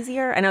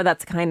easier? I know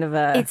that's kind of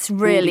it's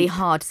really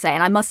hard to say.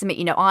 And I must admit,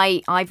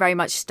 I very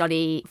much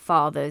study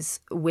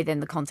fathers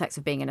within the context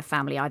of being in a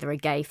family, either a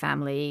gay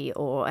family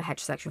or a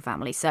heterosexual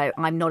family. So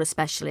I'm not a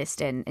specialist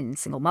in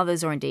single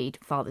mothers or indeed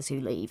fathers who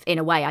leave. In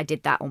a way, I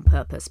did that on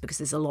purpose because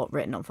there's a lot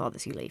written on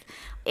fathers who leave.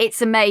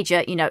 It's a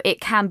major,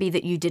 it can be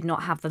that you did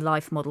not have the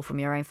life model from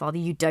your own father.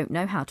 You don't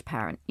know how to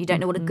parent. You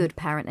don't know what a good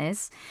parent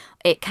is.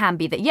 It can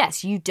be that,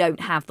 yes, you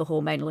don't have the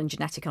hormonal and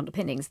genetic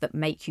underpinnings that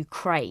make you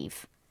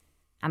crave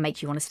and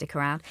make you want to stick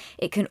around.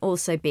 It can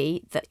also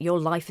be that your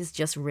life is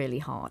just really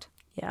hard.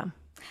 Yeah.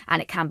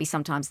 And it can be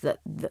sometimes that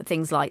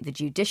things like the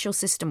judicial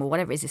system or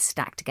whatever is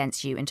stacked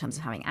against you in terms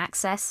of having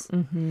access.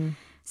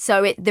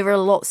 So there are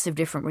lots of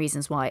different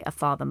reasons why a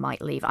father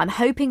might leave. I'm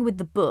hoping with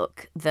the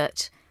book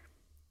that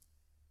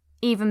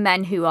even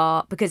men who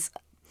are, because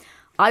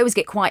I always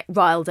get quite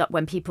riled up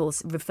when people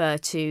refer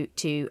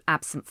to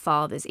absent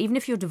fathers. Even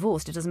if you're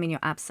divorced, it doesn't mean you're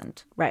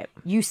absent. Right.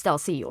 You still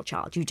see your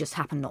child. You just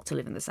happen not to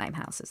live in the same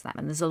house as them.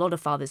 And there's a lot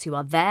of fathers who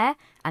are there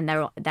and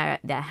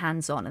they're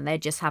hands-on and they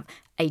just have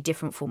a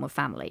different form of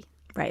family.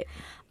 Right.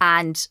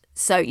 And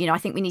so, I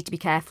think we need to be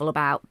careful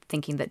about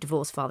thinking that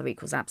divorced father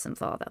equals absent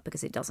father,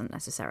 because it doesn't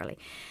necessarily.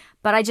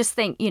 But I just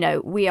think,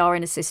 we are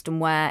in a system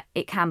where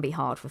it can be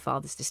hard for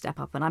fathers to step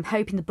up. And I'm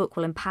hoping the book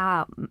will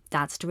empower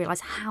dads to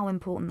realise how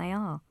important they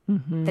are.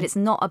 That it's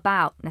not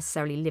about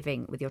necessarily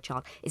living with your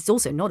child. It's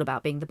also not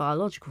about being the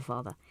biological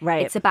father.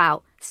 Right. It's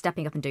about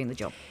stepping up and doing the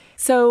job.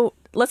 So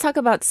let's talk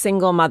about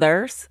single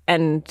mothers.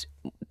 And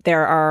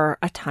there are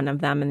a ton of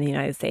them in the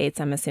United States.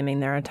 I'm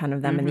assuming there are a ton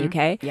of them in the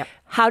UK. Yep.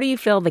 How do you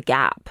fill the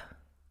gap?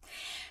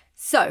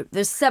 So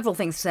there's several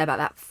things to say about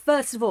that.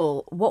 First of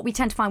all, what we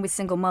tend to find with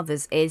single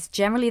mothers is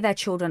generally their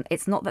children,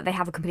 it's not that they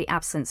have a complete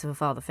absence of a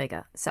father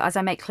figure. So as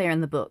I make clear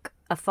in the book,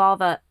 a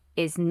father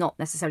is not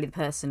necessarily the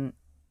person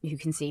who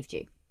conceived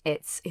you.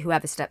 It's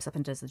whoever steps up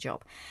and does the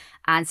job.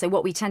 And so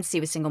what we tend to see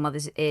with single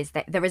mothers is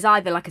that there is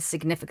either like a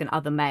significant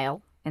other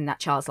male in that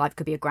child's life,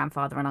 could be a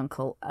grandfather, an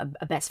uncle,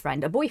 a best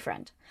friend, a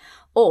boyfriend,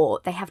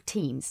 or they have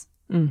teams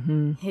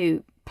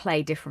who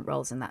play different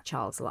roles in that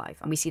child's life.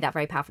 And we see that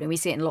very powerfully. And we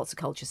see it in lots of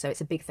cultures. So it's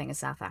a big thing in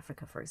South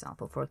Africa, for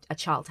example, for a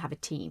child to have a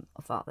team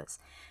of fathers.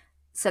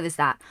 So there's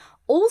that.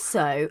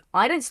 Also,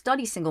 I don't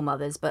study single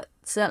mothers, but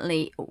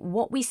certainly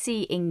what we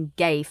see in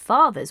gay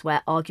fathers,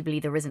 where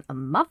arguably there isn't a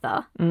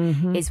mother,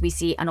 is we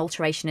see an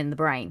alteration in the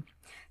brain.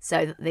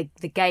 So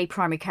the gay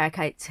primary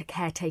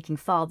caretaking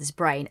father's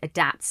brain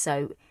adapts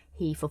so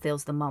he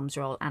fulfills the mum's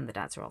role and the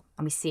dad's role.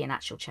 And we see an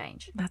actual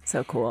change. That's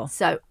so cool.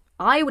 So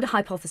I would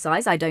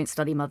hypothesize, I don't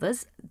study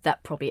mothers,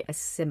 that probably a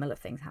similar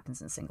thing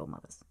happens in single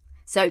mothers.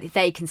 So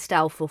they can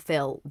still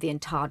fulfill the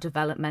entire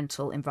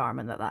developmental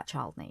environment that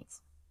child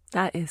needs.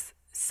 That is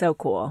so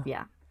cool.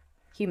 Yeah.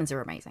 Humans are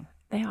amazing.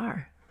 They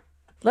are.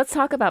 Let's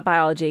talk about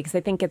biology, because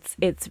I think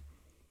it's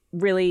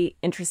really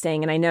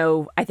interesting. And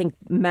I think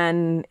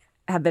men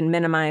have been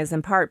minimized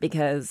in part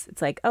because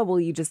it's like, oh, well,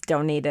 you just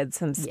donated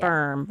some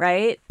sperm,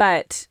 right?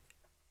 But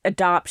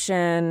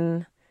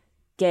adoption,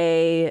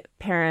 gay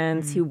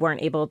parents who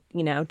weren't able,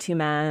 two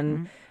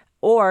men,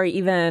 or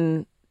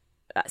even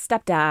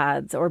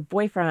stepdads or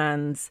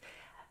boyfriends.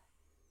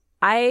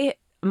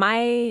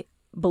 My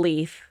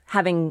belief,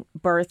 having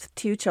birthed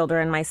 2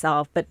 children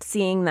myself, but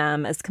seeing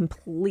them as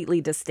completely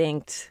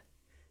distinct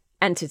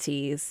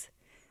entities,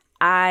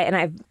 I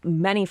have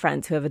many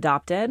friends who have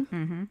adopted,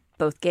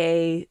 both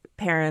gay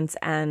parents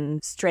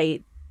and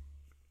straight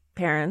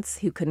parents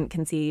who couldn't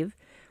conceive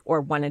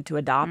or wanted to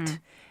adopt.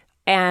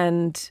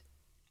 And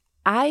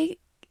I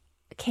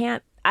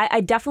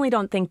definitely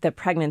don't think that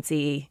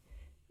pregnancy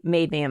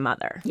made me a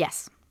mother.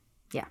 Yes.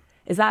 Yeah.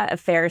 Is that a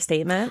fair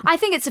statement? I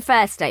think it's a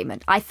fair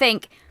statement. I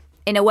think,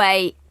 in a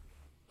way,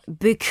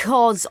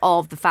 because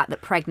of the fact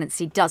that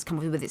pregnancy does come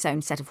with its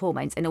own set of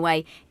hormones, in a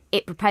way,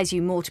 it prepares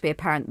you more to be a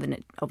parent than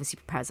it obviously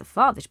prepares a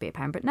father to be a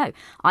parent. But no,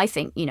 I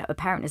think, a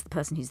parent is the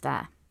person who's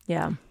there.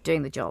 Yeah.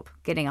 Doing the job,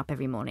 getting up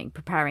every morning,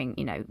 preparing,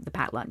 the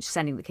packed lunch,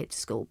 sending the kids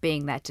to school,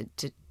 being there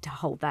to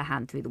hold their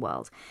hand through the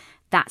world.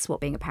 That's what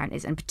being a parent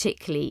is. And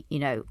particularly,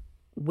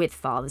 with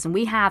fathers. And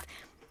we have,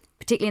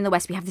 particularly in the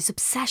West, we have this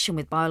obsession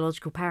with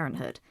biological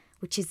parenthood,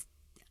 which is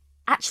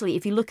actually,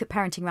 if you look at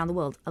parenting around the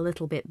world, a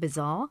little bit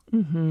bizarre.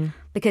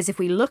 Because if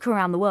we look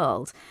around the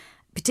world,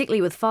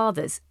 particularly with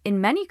fathers, in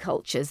many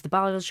cultures, the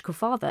biological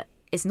father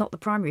is not the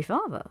primary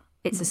father.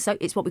 It's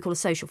it's what we call a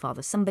social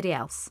father. Somebody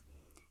else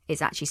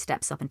actually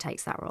steps up and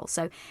takes that role.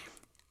 So,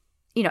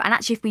 and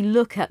actually if we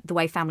look at the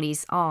way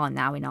families are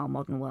now in our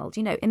modern world,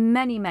 in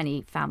many,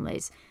 many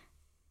families,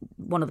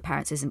 one of the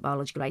parents isn't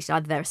biologically related.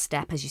 Either they're a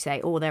step, as you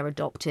say, or they're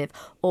adoptive,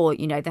 or,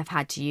 they've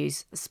had to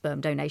use a sperm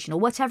donation or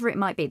whatever it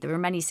might be. There are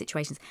many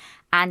situations.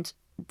 And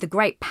the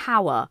great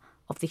power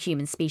of the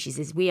human species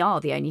is we are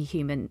the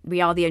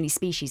only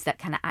species that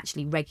can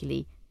actually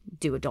regularly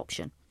do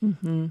adoption.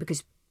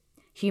 Because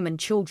human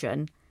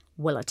children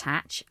will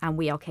attach, and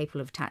we are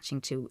capable of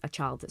attaching to a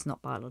child that's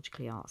not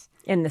biologically ours.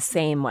 In the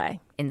same way.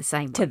 In the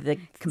same way. To the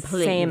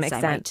completely same the same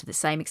extent. way, to the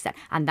same extent.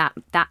 And that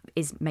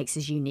makes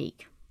us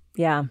unique.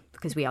 Yeah.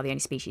 Because we are the only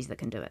species that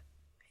can do it.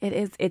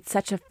 It's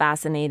such a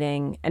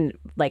fascinating and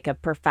like a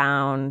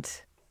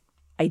profound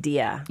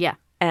idea. Yeah.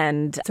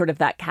 And sort of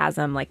that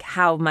chasm, like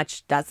how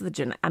much does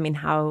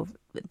how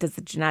does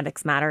the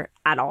genetics matter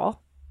at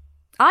all?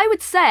 I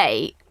would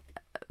say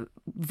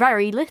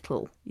very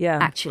little. Yeah.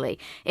 Actually.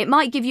 It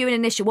might give you an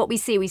initial, what we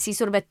see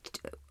sort of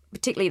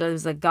particularly there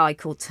was a guy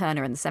called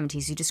Turner in the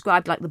 70s who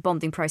described like the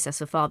bonding process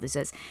for fathers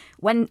as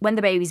when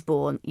the baby's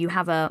born, you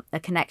have a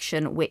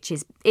connection which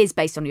is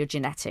based on your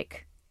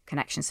genetic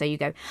connection. So you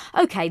go,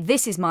 okay,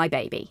 this is my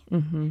baby,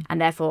 and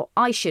therefore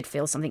I should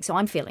feel something, so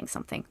I'm feeling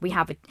something.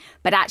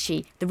 But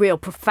actually the real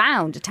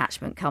profound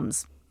attachment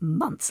comes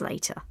months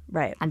later.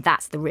 Right. And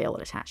that's the real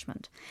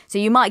attachment. So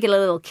you might get a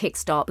little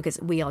kickstart because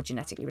we are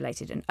genetically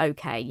related and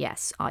okay,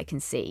 yes, I can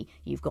see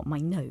you've got my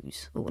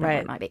nose or whatever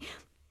it might be.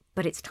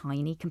 But it's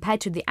tiny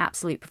compared to the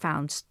absolute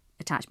profound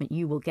attachment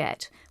you will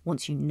get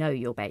once you know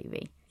your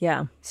baby.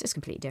 Yeah. It's just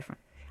completely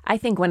different. I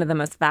think one of the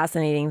most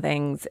fascinating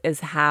things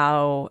is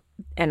how,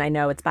 and I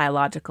know it's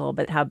biological,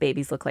 but how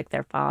babies look like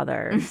their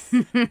fathers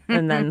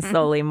and then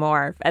slowly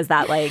morph as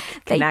that like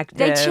connective.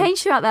 They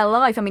change throughout their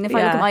life. I mean, if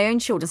I look at my own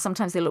children,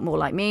 sometimes they look more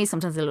like me,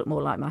 sometimes they look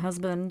more like my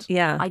husband.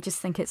 Yeah. I just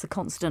think it's a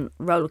constant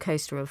roller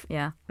coaster of,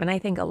 And I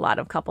think a lot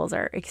of couples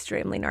are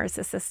extremely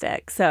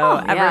narcissistic.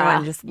 So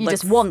everyone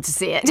just want to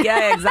see it.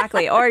 Yeah,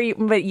 exactly.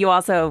 But you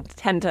also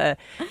tend to,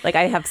 like,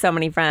 I have so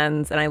many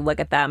friends and I look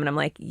at them and I'm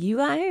like, you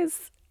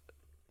guys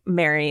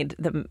married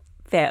the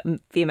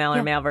female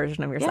or male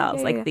version of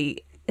yourselves.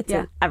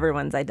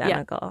 Everyone's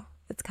identical. Yeah.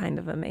 It's kind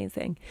of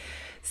amazing.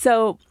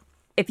 So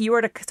if you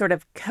were to sort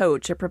of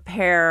coach or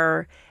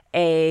prepare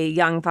a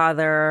young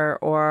father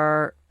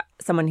or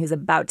someone who's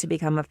about to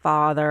become a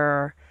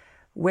father,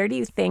 where do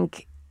you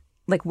think,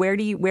 like, where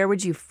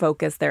would you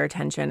focus their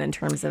attention in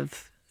terms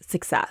of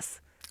success?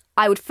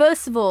 I would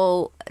first of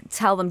all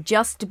tell them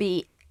just to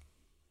be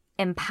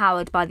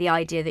empowered by the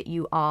idea that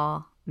you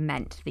are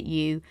meant, that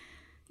you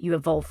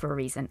evolve for a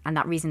reason, and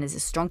that reason is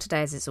as strong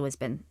today as it's always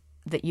been,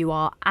 that you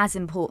are as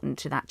important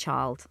to that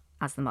child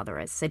as the mother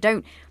is. So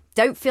don't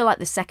feel like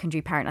the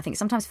secondary parent. I think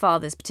sometimes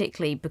fathers,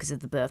 particularly because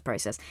of the birth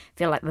process,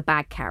 feel like the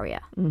bag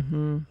carrier.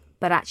 Mm-hmm.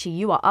 But actually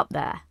you are up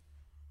there.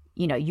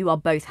 You are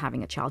both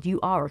having a child.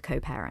 You are a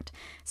co-parent.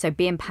 So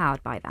be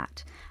empowered by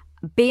that.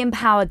 Be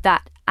empowered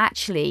that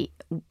actually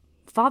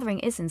fathering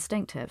is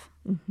instinctive,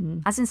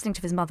 as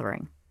instinctive as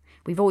mothering.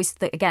 We've always,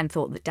 again,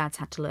 thought that dads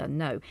had to learn.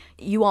 No,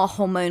 you are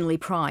hormonally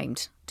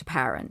primed to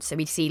parent. So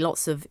we see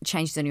lots of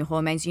changes in your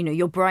hormones.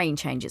 Your brain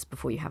changes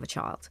before you have a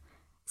child.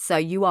 So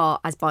you are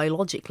as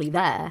biologically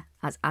there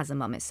as a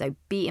mum is. So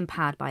be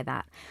empowered by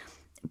that.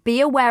 Be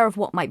aware of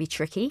what might be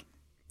tricky.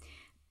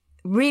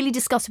 Really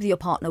discuss with your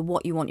partner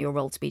what you want your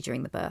role to be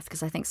during the birth,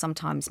 because I think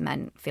sometimes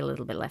men feel a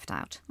little bit left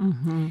out.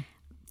 Mm-hmm.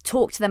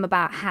 Talk to them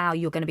about how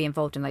you're going to be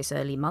involved in those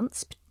early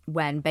months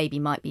when baby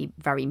might be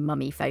very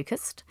mummy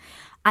focused.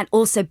 And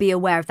also be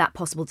aware of that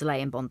possible delay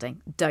in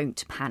bonding.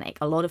 Don't panic.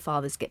 A lot of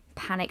fathers get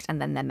panicked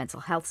and then their mental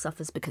health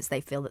suffers because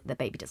they feel that their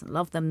baby doesn't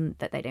love them,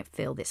 that they don't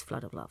feel this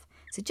flood of love.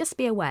 So just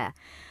be aware.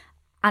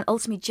 And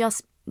ultimately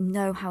just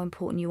know how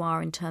important you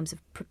are in terms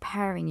of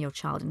preparing your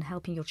child and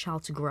helping your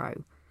child to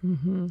grow.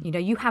 Mm-hmm. You know,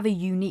 you have a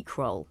unique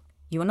role.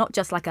 You are not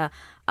just like a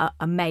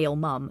male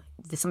mum.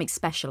 There's something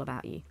special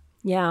about you.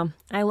 Yeah,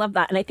 I love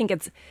that. And I think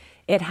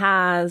it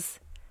has,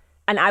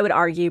 and I would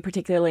argue,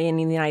 particularly in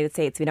the United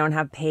States, we don't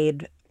have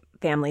paid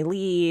family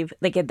leave.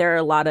 Like there are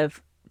a lot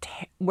of,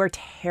 we're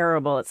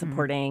terrible at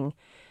supporting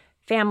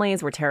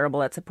families. We're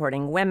terrible at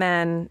supporting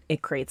women.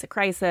 It creates a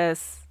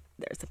crisis.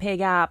 There's a pay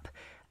gap.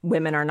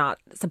 Women are not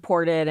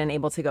supported and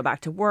able to go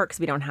back to work because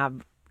we don't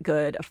have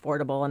good,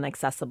 affordable, and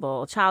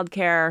accessible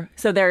childcare.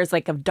 So there's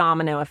like a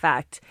domino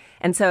effect.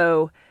 And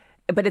so,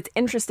 but it's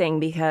interesting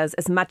because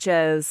as much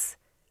as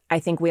I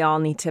think we all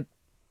need to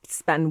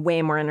spend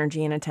way more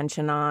energy and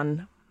attention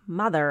on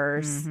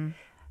mothers,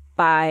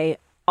 by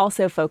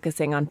also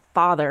focusing on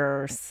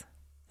fathers,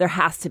 there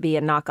has to be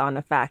a knock-on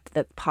effect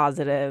that's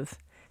positive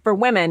for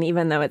women,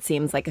 even though it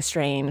seems like a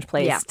strange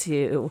place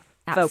to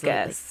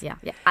focus. Yeah.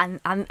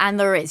 And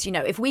there is, you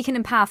know, if we can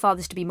empower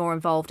fathers to be more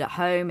involved at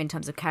home in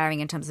terms of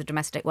caring, in terms of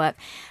domestic work,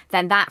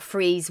 then that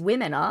frees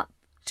women up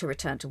to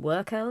return to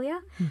work earlier,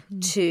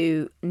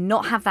 to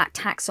not have that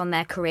tax on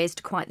their careers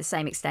to quite the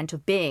same extent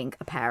of being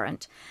a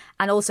parent.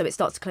 And also it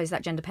starts to close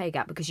that gender pay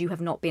gap because you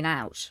have not been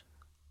out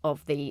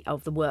of the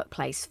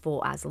workplace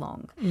for as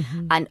long.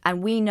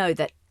 And we know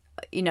that,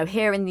 you know,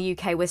 here in the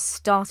UK, we're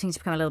starting to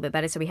become a little bit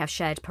better. So we have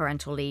shared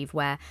parental leave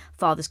where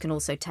fathers can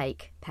also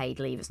take paid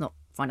leave. It's not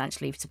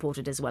financially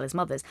supported as well as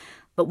mothers.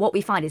 But what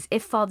we find is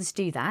if fathers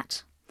do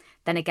that,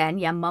 then again,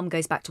 mum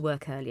goes back to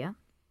work earlier.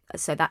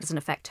 So that doesn't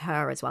affect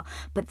her as well.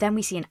 But then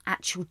we see an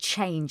actual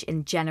change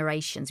in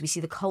generations. We see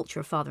the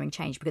culture of fathering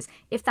change because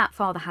if that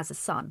father has a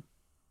son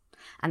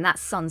and that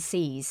son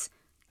sees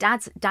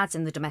dad's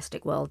in the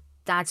domestic world,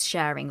 dad's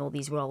sharing all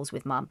these roles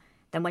with mum,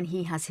 then when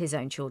he has his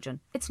own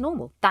children, it's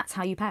normal. That's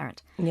how you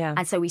parent. Yeah.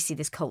 And so we see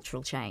this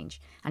cultural change.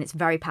 And it's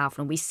very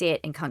powerful. And we see it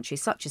in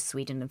countries such as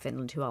Sweden and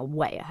Finland who are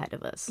way ahead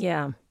of us.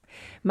 Yeah.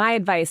 My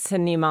advice to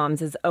new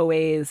moms is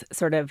always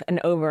sort of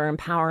an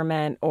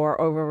over-empowerment or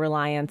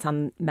over-reliance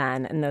on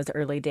men in those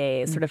early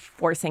days, sort of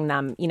forcing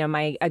them. You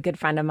know, a good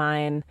friend of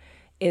mine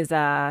is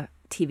a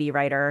TV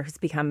writer who's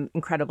become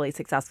incredibly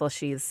successful.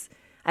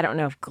 I don't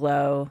know if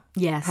Glow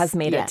has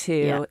made it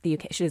to the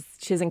UK.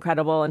 She's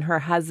incredible. And her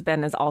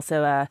husband is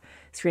also a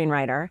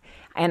screenwriter.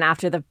 And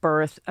after the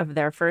birth of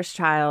their first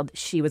child,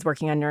 she was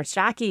working on Nurse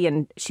Jackie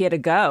and she had to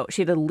go.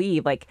 She had to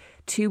leave like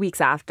 2 weeks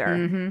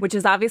after, which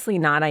is obviously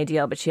not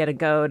ideal, but she had to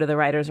go to the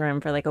writer's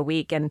room for like a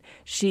week. And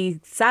she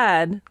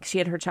said, she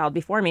had her child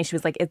before me, she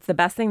was like, it's the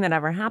best thing that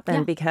ever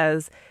happened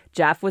because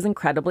Jeff was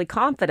incredibly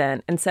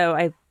confident. And so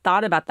I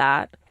thought about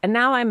that. And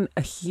now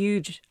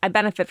I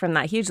benefit from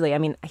that hugely. I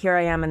mean, here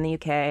I am in the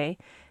UK.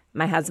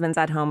 My husband's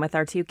at home with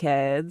our 2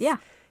 kids. Yeah.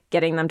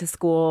 Getting them to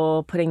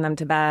school, putting them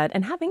to bed,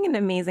 and having an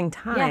amazing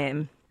time.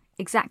 Yeah,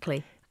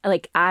 exactly.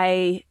 Like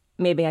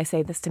maybe I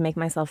say this to make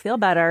myself feel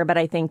better, but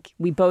I think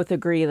we both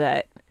agree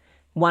that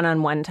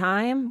one-on-one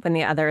time when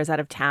the other is out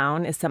of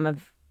town is some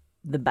of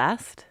the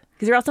best.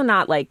 Because you're also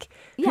not like,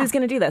 who's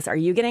going to do this? Are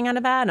you getting out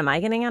of bed? Am I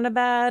getting out of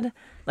bed?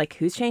 Like,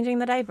 who's changing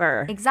the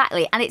diaper?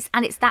 Exactly. And it's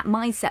that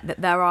mindset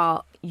that there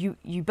are, you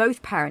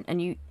both parent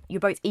and you're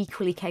both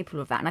equally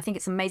capable of that. And I think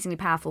it's amazingly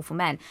powerful for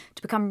men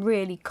to become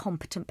really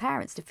competent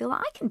parents, to feel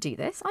like, I can do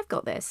this, I've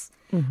got this.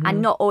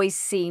 And not always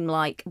seem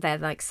like they're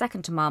like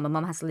second to mum and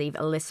mum has to leave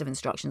a list of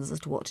instructions as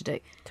to what to do.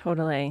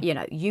 Totally. You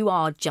know, you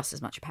are just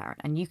as much a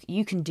parent and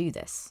you can do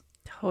this.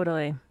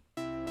 Totally.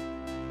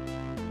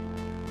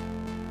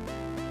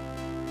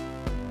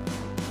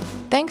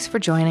 Thanks for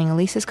joining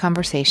Elise's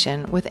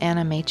conversation with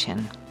Anna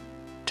Machin.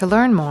 To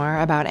learn more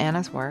about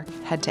Anna's work,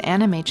 head to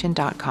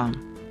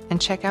annamachin.com and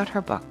check out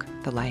her book,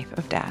 The Life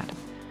of Dad.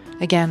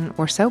 Again,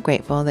 we're so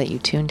grateful that you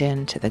tuned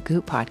in to the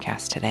Goop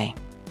podcast today,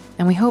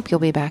 and we hope you'll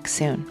be back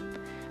soon.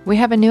 We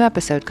have a new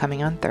episode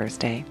coming on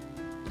Thursday.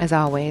 As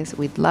always,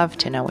 we'd love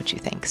to know what you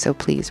think, so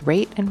please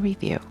rate and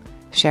review,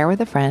 share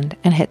with a friend,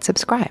 and hit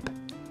subscribe.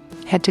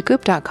 Head to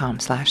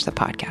goop.com/the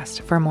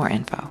podcast for more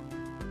info.